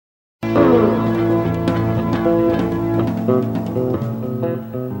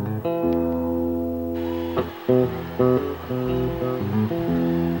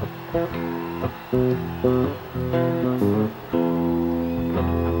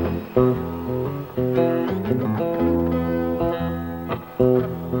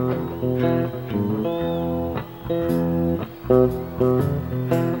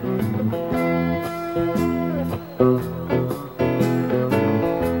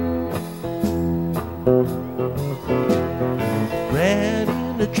Ran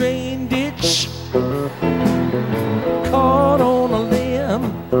in the drain ditch, caught on a limb.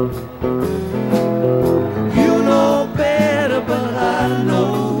 You know better, but I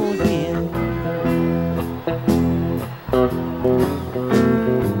know him.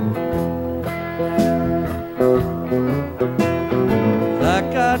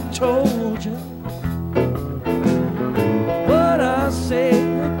 Like I told you what I said,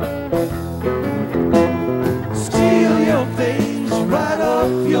 steal your face right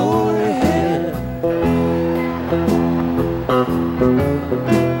off your head.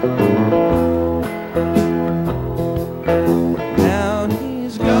 Now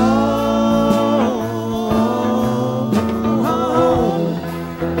he's gone.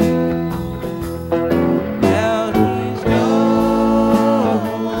 Now he's gone.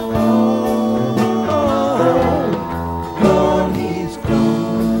 Gone, he's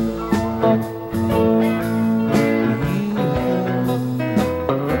gone.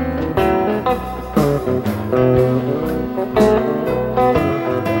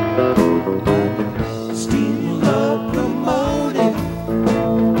 Steam locomotive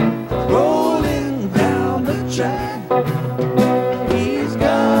rolling down the track. He's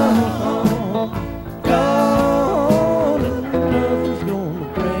gone, gone, and nothing's gonna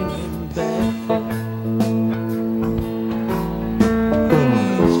bring him back.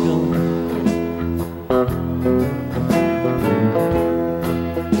 He's gone.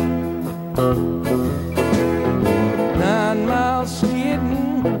 9 miles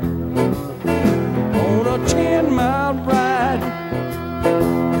skidding on a 10-mile ride.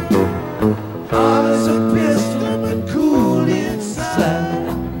 Hot as a pistol, but cool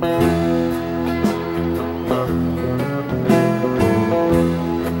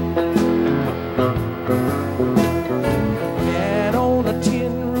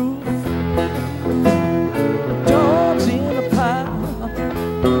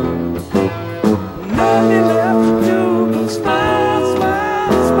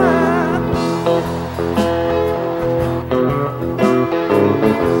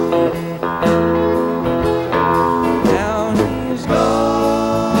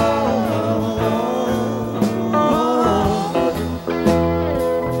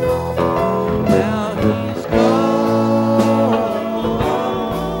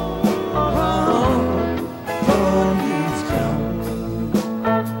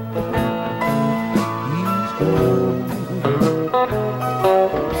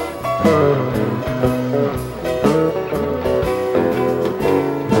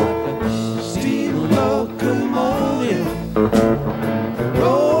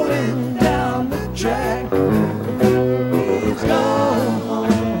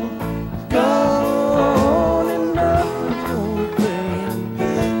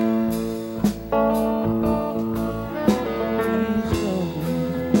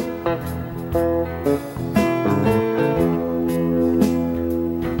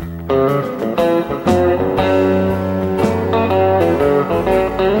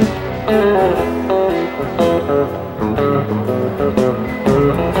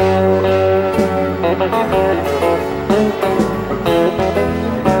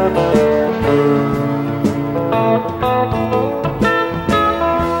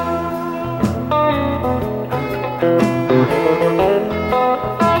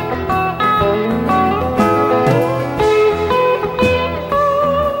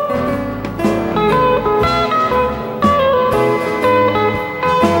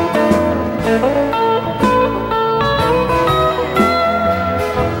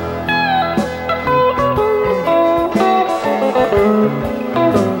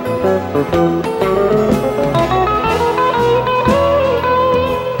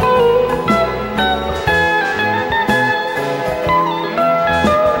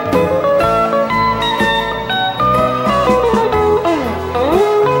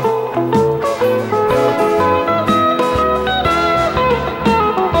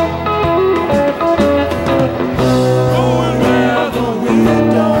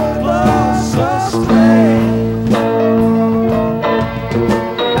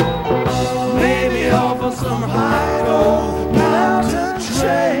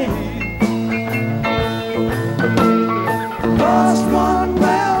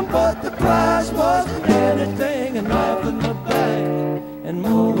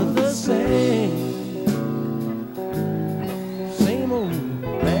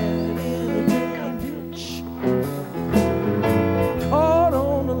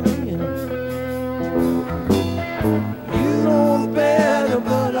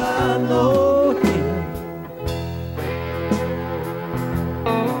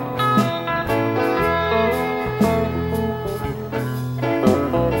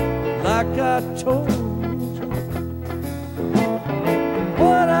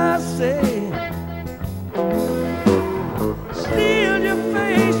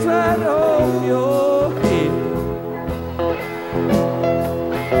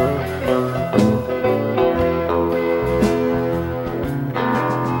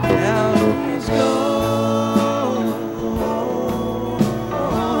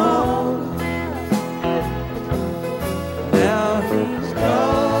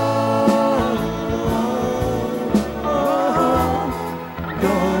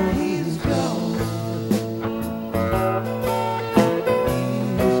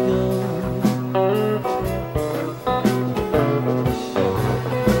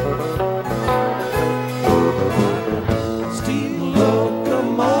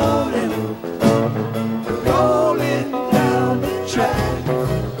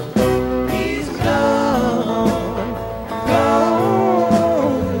He's gone,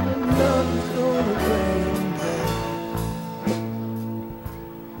 gone. Nothing's gonna bring him back.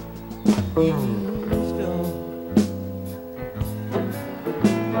 He's gone.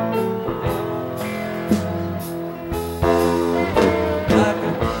 Like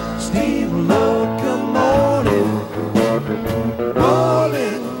a steam locomotive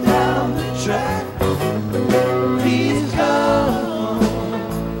rolling down the track. He's gone,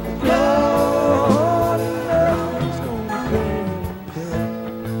 gone. Nothing's gonna bring him back.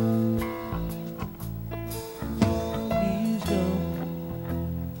 He's gone.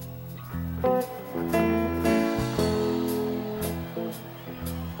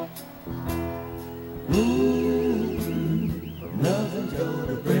 Nothing's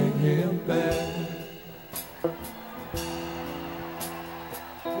gonna bring him back.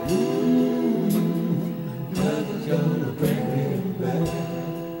 Nothing's gonna bring him back.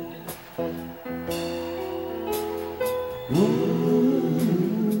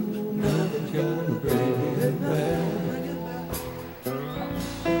 Nothing's gonna bring him back.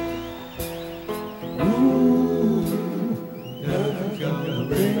 Nothing's gonna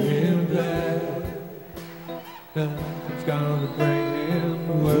bring him back. Nothing's gonna bring him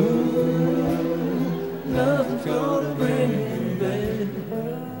back. Nothing's gonna bring him back.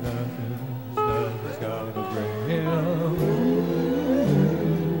 Nothing's gonna bring him.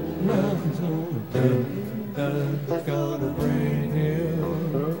 Nothing's gonna bring him.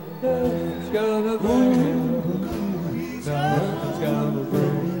 Nothing's gonna bring him. Nothing's gonna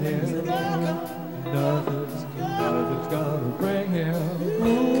bring him. Nothing's gonna bring him.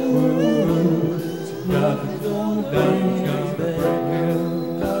 Nothing's gonna bring him.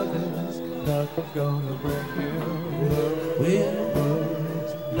 Nothing's gonna bring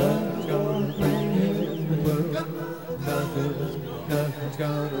him. Nothing's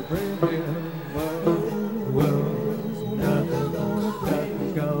gonna bring him. Nothing's gonna bring him. Nothing's gonna bring him.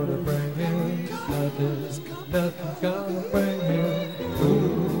 Nothing's gonna bring him.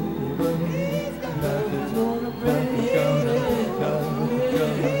 Nothing's gonna bring him.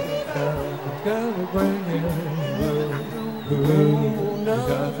 Nothing's gonna bring him.